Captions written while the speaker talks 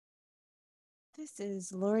This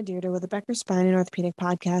is Laura Deirdre with the Becker Spine and Orthopedic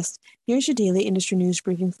Podcast. Here's your daily industry news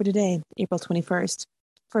briefing for today, April 21st.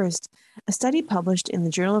 First, a study published in the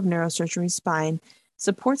Journal of Neurosurgery Spine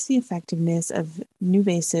supports the effectiveness of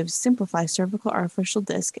NuVasive Simplify cervical artificial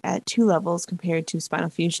disc at 2 levels compared to spinal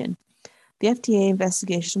fusion. The FDA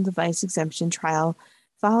investigational device exemption trial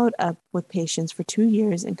followed up with patients for 2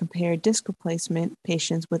 years and compared disc replacement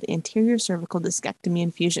patients with anterior cervical discectomy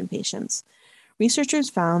and fusion patients. Researchers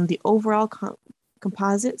found the overall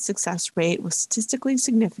composite success rate was statistically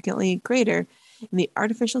significantly greater in the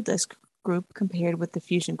artificial disc group compared with the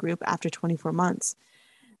fusion group after 24 months.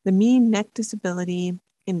 The mean neck disability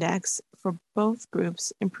index for both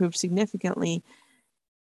groups improved significantly,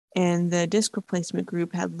 and the disc replacement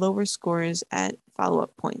group had lower scores at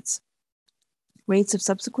follow-up points. Rates of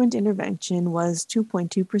subsequent intervention was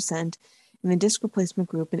 2.2% in the disc replacement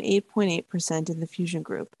group and 8.8% in the fusion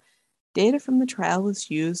group. Data from the trial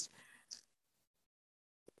was used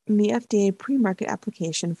in the FDA pre-market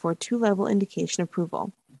application for 2-level indication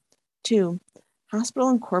approval. 2. Hospital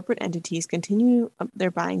and corporate entities continue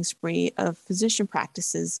their buying spree of physician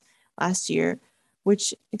practices last year,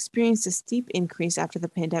 which experienced a steep increase after the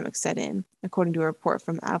pandemic set in, according to a report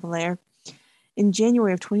from Avalar. In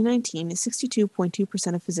January of 2019,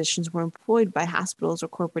 62.2% of physicians were employed by hospitals or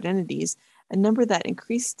corporate entities, a number that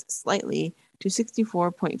increased slightly to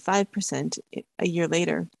 64.5% a year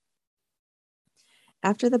later.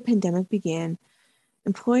 After the pandemic began,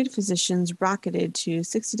 employed physicians rocketed to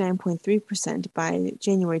 69.3% by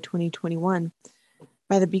January 2021.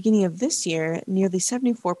 By the beginning of this year, nearly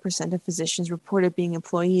 74% of physicians reported being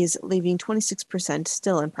employees, leaving 26%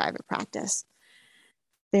 still in private practice.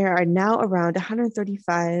 There are now around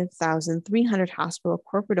 135,300 hospital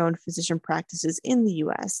corporate-owned physician practices in the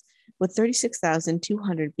U.S., with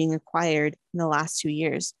 36,200 being acquired in the last 2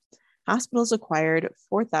 years. Hospitals acquired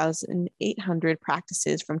 4,800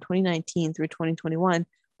 practices from 2019 through 2021,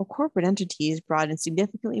 while corporate entities brought in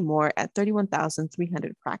significantly more at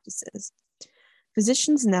 31,300 practices.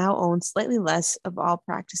 Physicians now own slightly less of all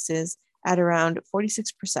practices at around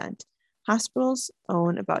 46%. Hospitals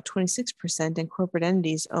own about 26% and corporate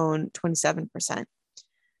entities own 27%.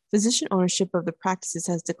 Physician ownership of the practices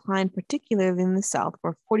has declined, particularly in the South,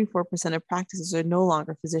 where 44% of practices are no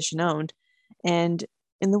longer physician-owned, and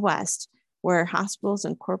in the West, where hospitals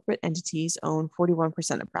and corporate entities own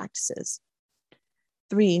 41% of practices.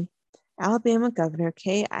 3. Alabama Governor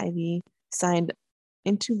Kay Ivey signed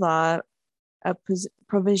into law a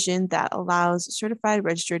provision that allows certified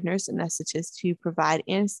registered nurse anesthetists to provide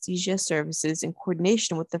anesthesia services in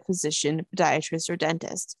coordination with the physician, podiatrist, or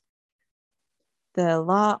dentist. The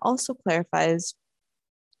law also clarifies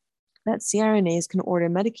that CRNAs can order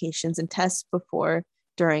medications and tests before,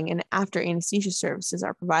 during, and after anesthesia services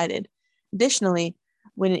are provided. Additionally,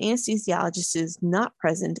 when an anesthesiologist is not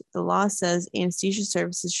present, the law says anesthesia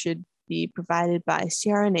services should be provided by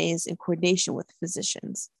CRNAs in coordination with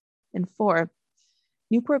physicians. And 4,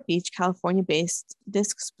 Newport Beach, California-based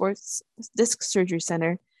Disc Surgery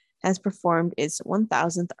Center has performed its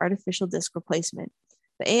 1,000th artificial disc replacement.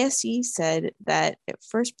 The ASC said that it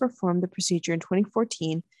first performed the procedure in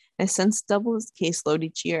 2014 and has since doubled its caseload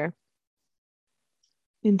each year.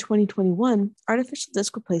 In 2021, artificial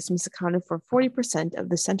disc replacements accounted for 40% of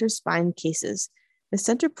the center's spine cases. The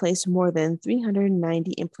center placed more than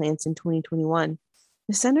 390 implants in 2021.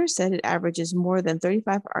 The center said it averages more than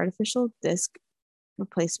 35 artificial disc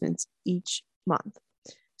replacements each month.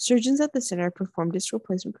 Surgeons at the center performed disc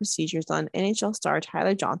replacement procedures on NHL star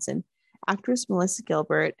Tyler Johnson, actress Melissa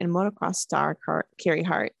Gilbert, and motocross star Carey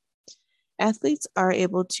Hart. Athletes are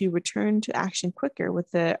able to return to action quicker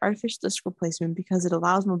with the artificial disc replacement because it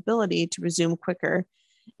allows mobility to resume quicker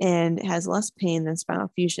and has less pain than spinal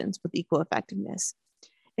fusions with equal effectiveness.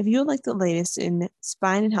 If you would like the latest in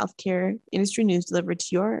spine and healthcare industry news delivered to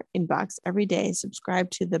your inbox every day, subscribe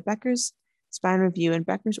to the Becker's Spine Review and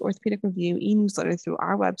Becker's Orthopedic Review e-newsletter through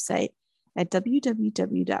our website at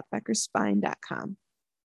www.beckerspine.com.